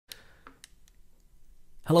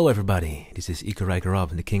Hello everybody, this is Eeco,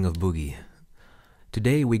 Rapp, the king of Boogie.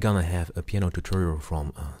 Today we're gonna have a piano tutorial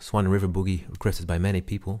from Swanee River Boogie, requested by many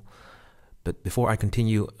people. But before I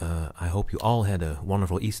continue, I hope you all had a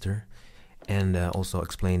wonderful Easter. And also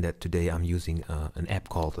explain that today I'm using an app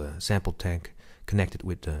called Sample Tank, connected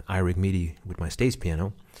with iRig MIDI with my stage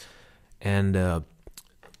piano. And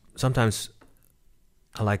sometimes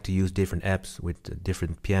I like to use different apps with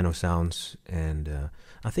different piano sounds, and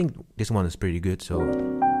I think this one is pretty good. So,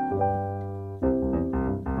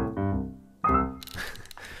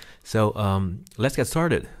 let's get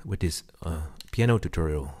started with this piano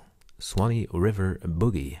tutorial, Swanee River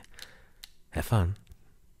Boogie. Have fun.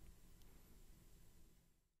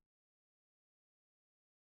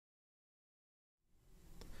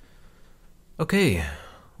 Okay.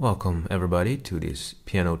 Welcome everybody to this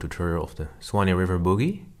piano tutorial of the Swanee River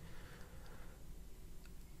Boogie.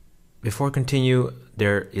 Before I continue,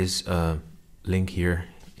 there is a link here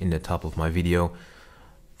in the top of my video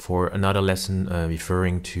for another lesson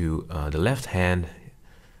referring to the left hand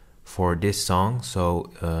for this song. So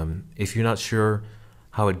if you're not sure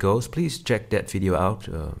how it goes, please check that video out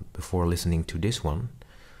before listening to this one.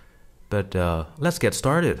 But let's get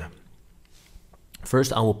started.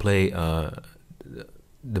 First I will play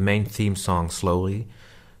the main theme song slowly,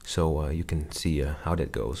 so you can see how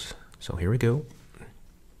that goes. So here we go.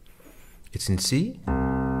 It's in C.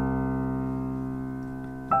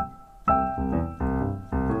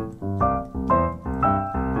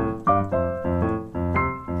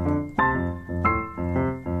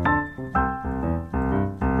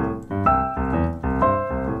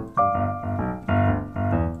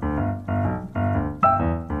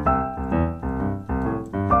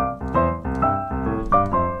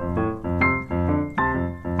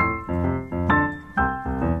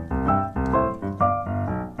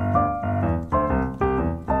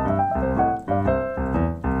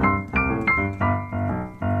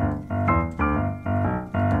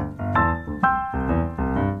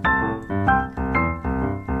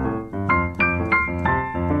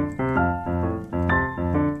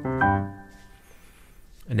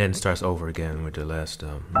 And then starts over again with the last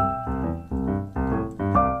and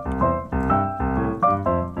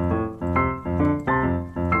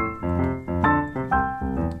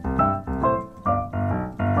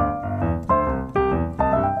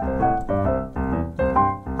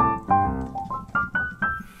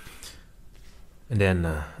then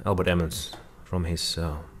Albert Ammons from his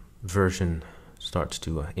version starts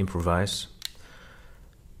to improvise.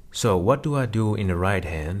 So what do I do in the right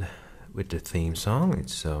hand with the theme song?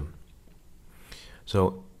 It's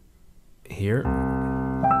so here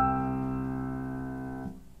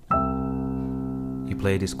you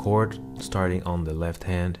play this chord starting on the left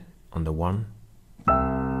hand on the 1,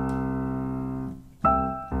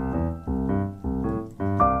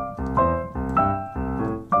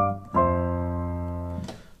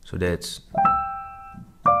 so that's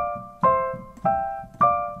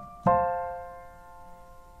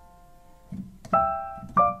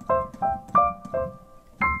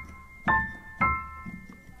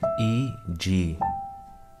E, G,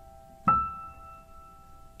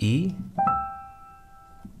 E,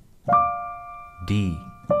 D,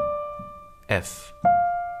 F,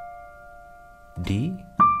 D,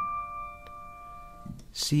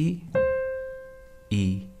 C,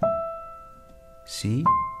 E, C,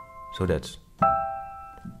 so that's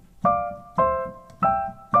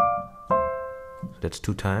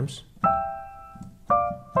 2 times.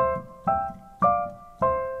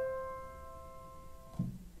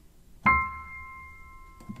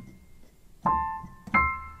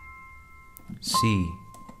 C,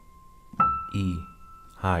 E,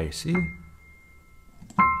 high C,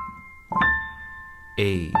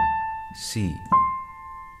 A, C,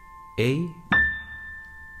 A,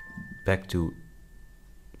 back to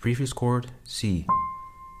previous chord, C,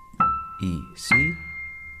 E, C,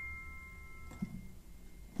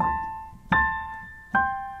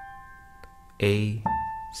 A,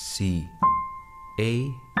 C,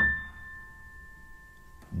 A,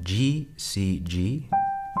 G, C, G.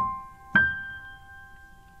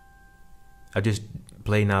 I just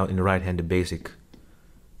play now in the right hand the basic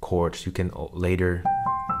chords. You can later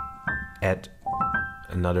add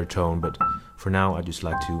another tone, but for now I just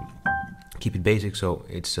like to keep it basic. So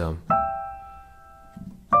it's so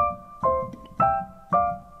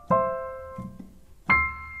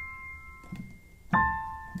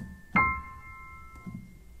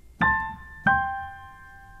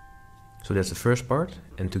that's the first part,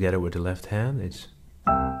 and together with the left hand it's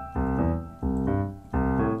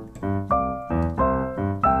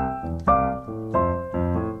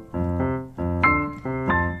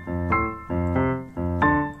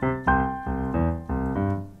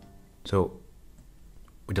So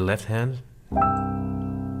with the left hand,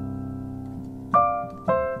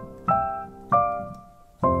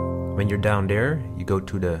 when you're down there, you go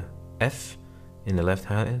to the F in the left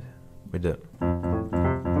hand with the,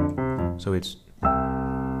 so it's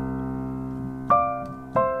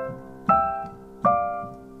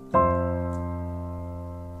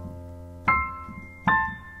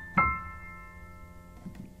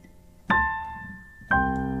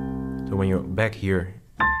so when you're back here,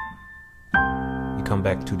 you come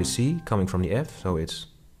back to the C coming from the F, so it's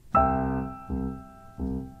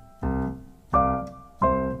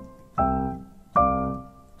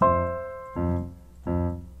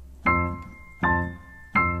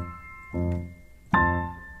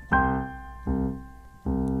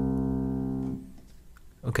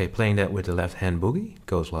okay, playing that with the left hand boogie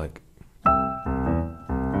goes like.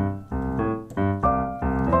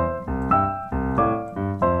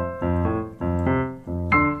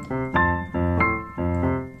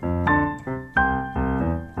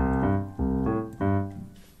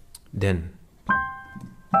 Then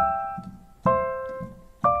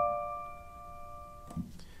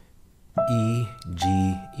E,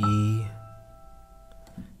 G, E,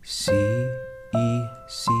 C, E,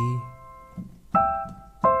 C.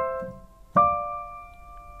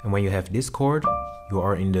 And when you have this chord, you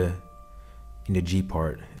are in the G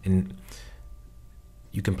part, and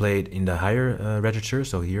you can play it in the higher register,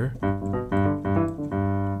 so here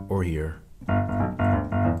or here.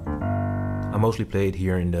 I mostly play it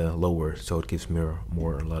here in the lower, so it gives me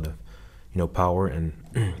more a lot of, you know, power. And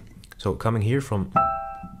so coming here from,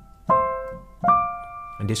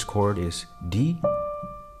 and this chord is D,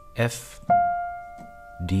 F,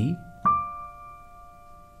 D.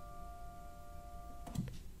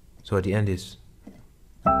 So at the end is,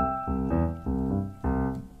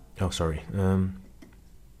 oh sorry,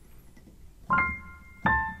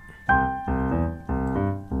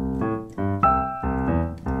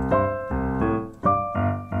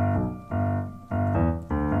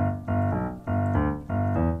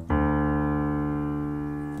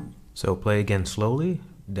 so play again slowly,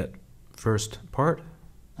 that first part.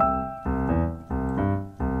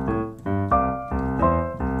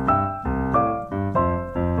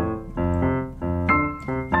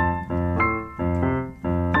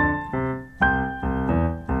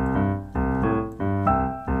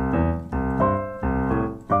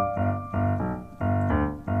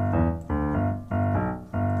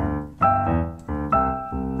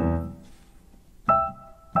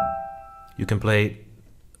 You can play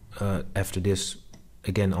after this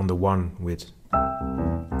again on the one with,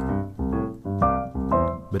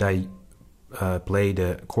 but I play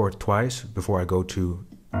the chord twice before I go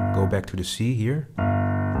back to the C here.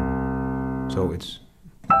 So it's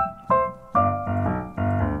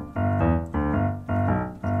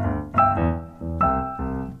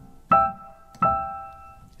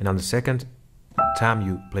and on the second time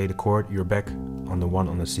you play the chord, you're back on the one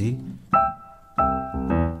on the C.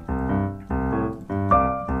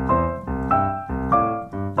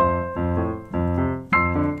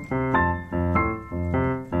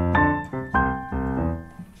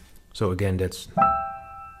 So again, that's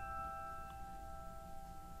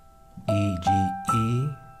E, G, E,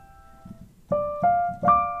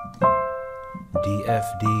 D,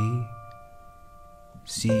 F, D,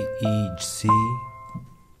 C, E, C.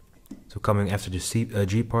 So coming after the C,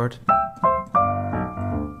 G part.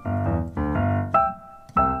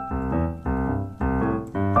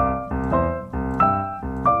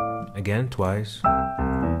 Again, twice.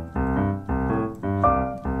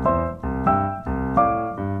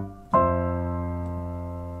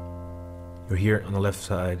 You're here on the left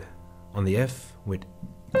side on the F with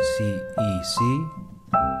C, E, C.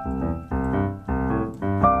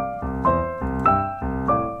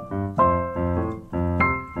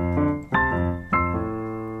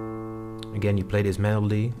 Again, you play this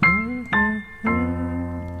melody.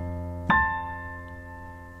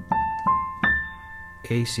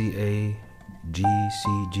 A, C, A, G,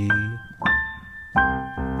 C, G.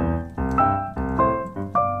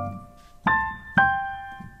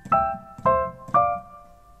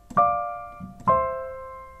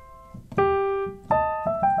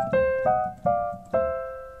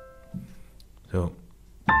 So,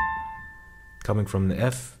 coming from the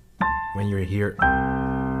F, when you're here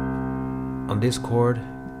on this chord,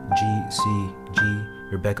 G, C, G,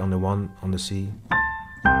 you're back on the one on the C.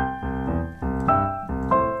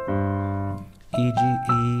 E, G,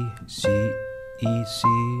 E, C, E, C.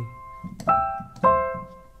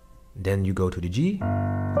 Then you go to the G,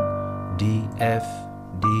 D, F,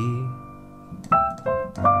 D.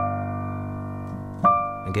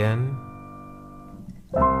 Again.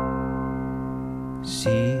 C,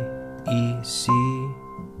 E, C,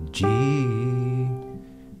 G.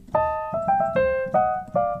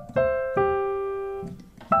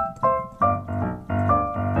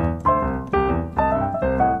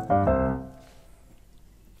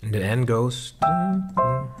 And the end goes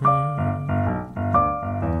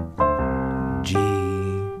G,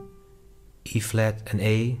 E flat and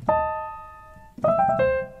A.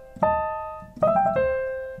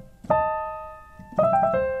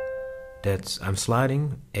 That's, I'm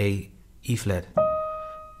sliding A, E flat,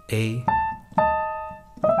 A,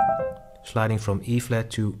 sliding from E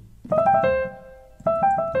flat to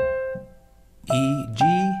E,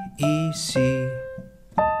 G, E, C.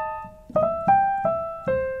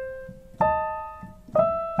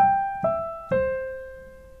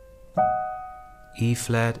 E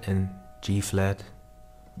flat and G flat,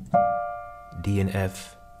 D and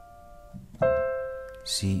F,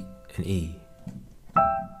 C and E.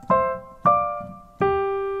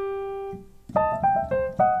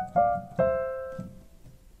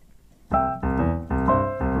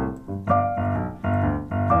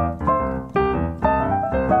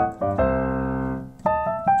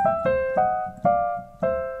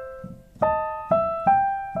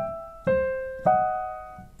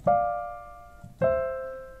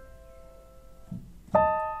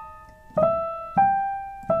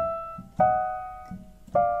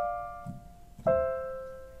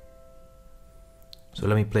 So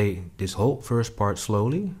let me play this whole first part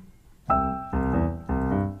slowly.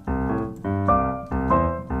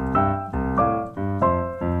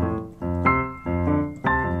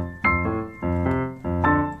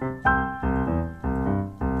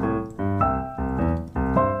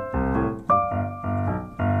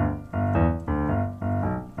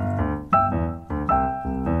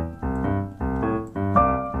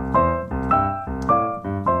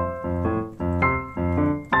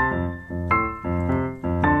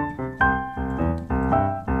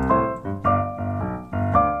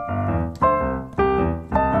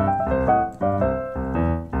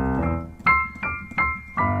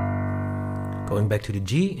 Going back to the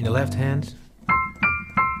G in the left hand.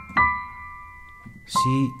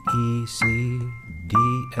 C, E, C, D,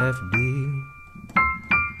 F, D.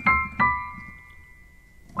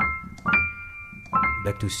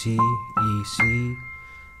 Back to C, E, C.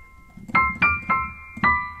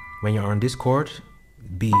 When you're on this chord,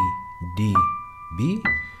 B, D, B,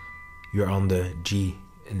 you're on the G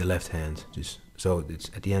in the left hand. Just so it's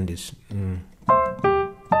at the end is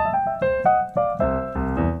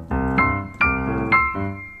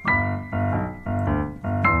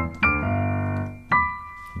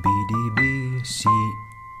B, D, B, C,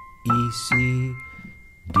 E, C,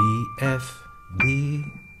 D, F, D.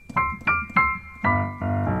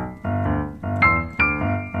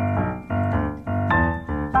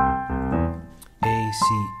 A, C,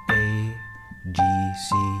 A, G,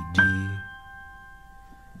 C, G.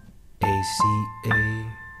 A, C, A,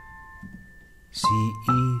 C,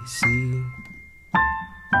 E, C.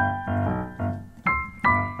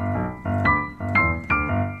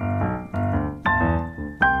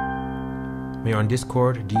 When you're on this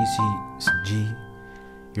chord, G, C, G,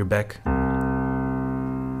 you're back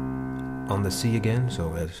on the C again, so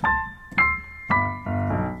that's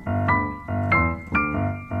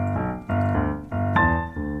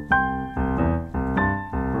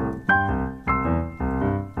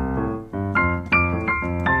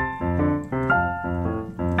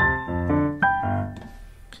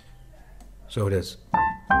so that's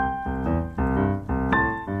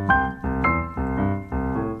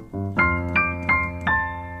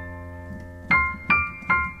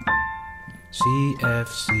C, F,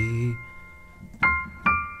 C,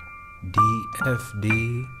 D, F,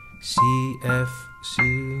 D, C, F, C,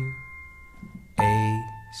 A,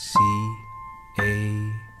 C,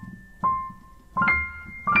 A,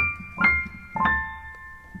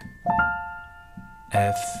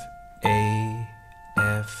 F, A,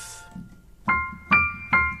 F,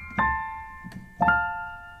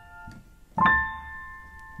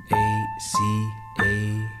 A, C,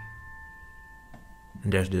 A.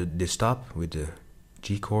 And there's the stop with the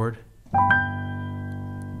G chord.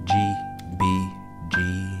 G, B,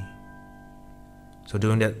 G. So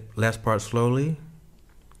doing that last part slowly.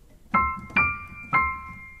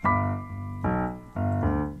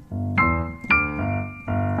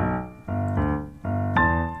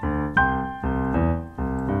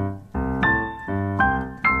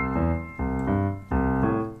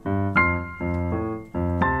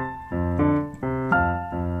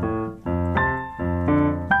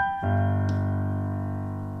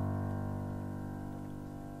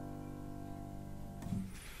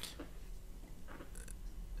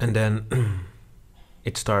 And then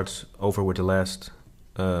it starts over with the last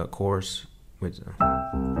chorus with.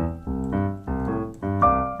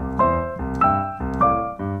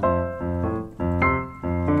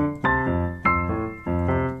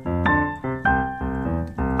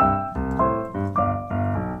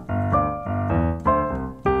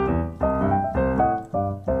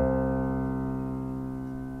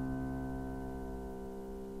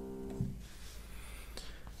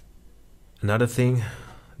 Another thing,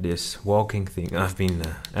 this walking thing, I've been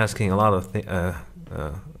asking a lot of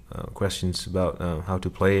questions about how to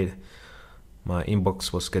play it. My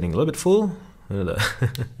inbox was getting a little bit full.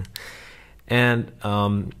 And,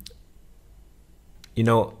 you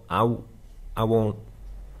know, I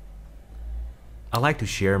like to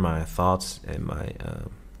share my thoughts and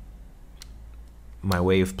my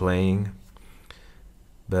way of playing.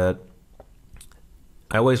 But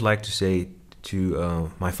I always like to say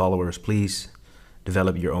to my followers, please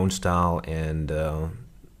develop your own style and of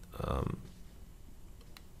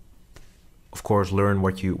course learn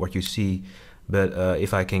what you see. But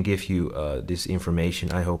if I can give you this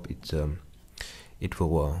information, I hope it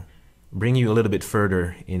will bring you a little bit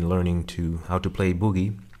further in learning how to play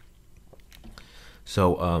boogie.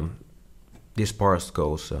 So this part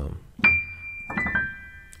goes the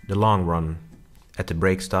long run at the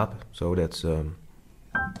break stop, so that's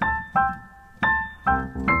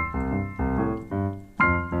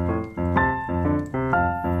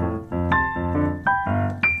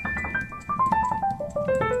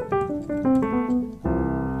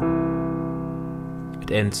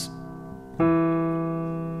it ends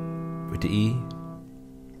with the E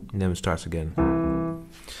and then it starts again.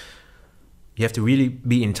 You have to really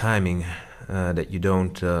be in timing, that you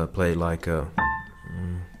don't play like a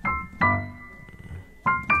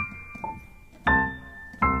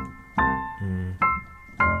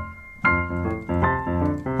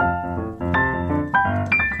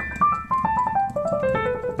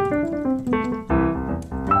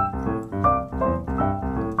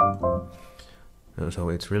so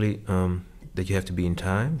it's really that you have to be in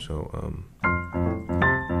time. So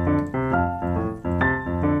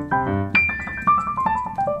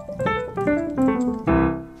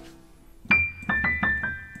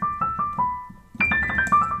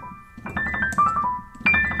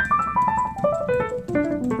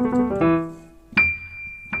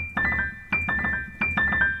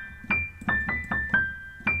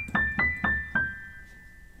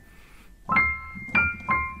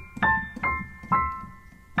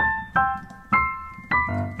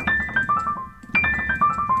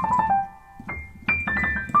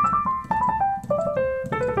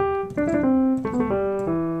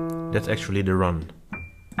that's actually the run.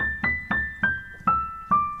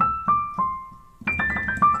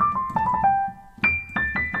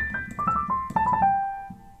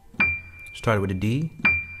 Start with a D.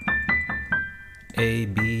 A,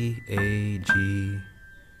 B, A, G,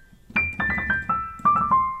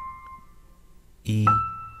 E,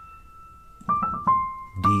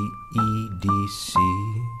 D, E, D, C.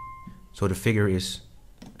 So the figure is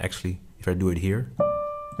actually, if I do it here,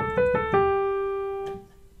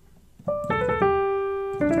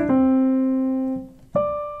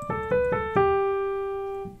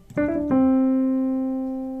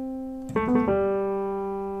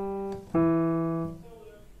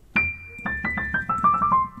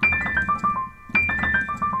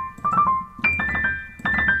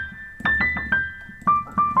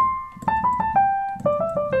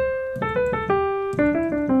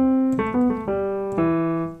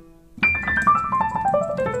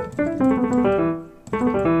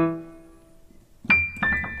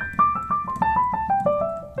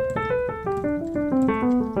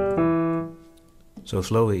 so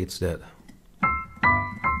slowly it's that.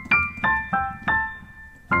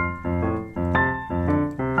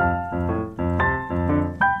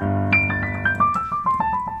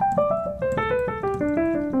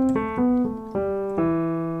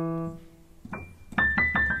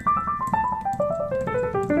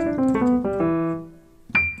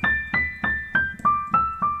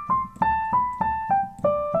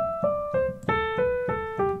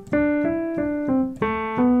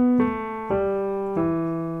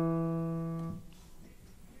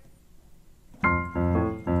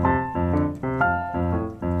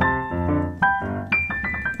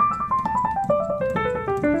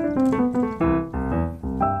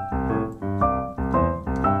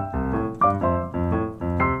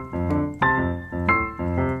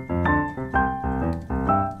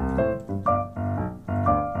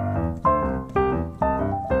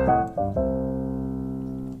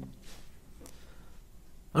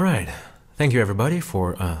 Alright, thank you everybody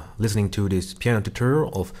for listening to this piano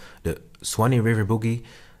tutorial of the Swanee River Boogie,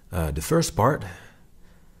 the first part.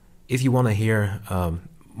 If you want to hear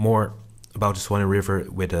more about the Swanee River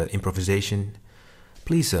with improvisation,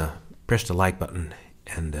 please press the like button,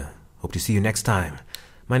 and hope to see you next time.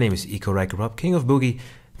 My name is Eeco, Rijken, Rapp, King of Boogie.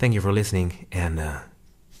 Thank you for listening, and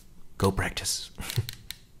go practice.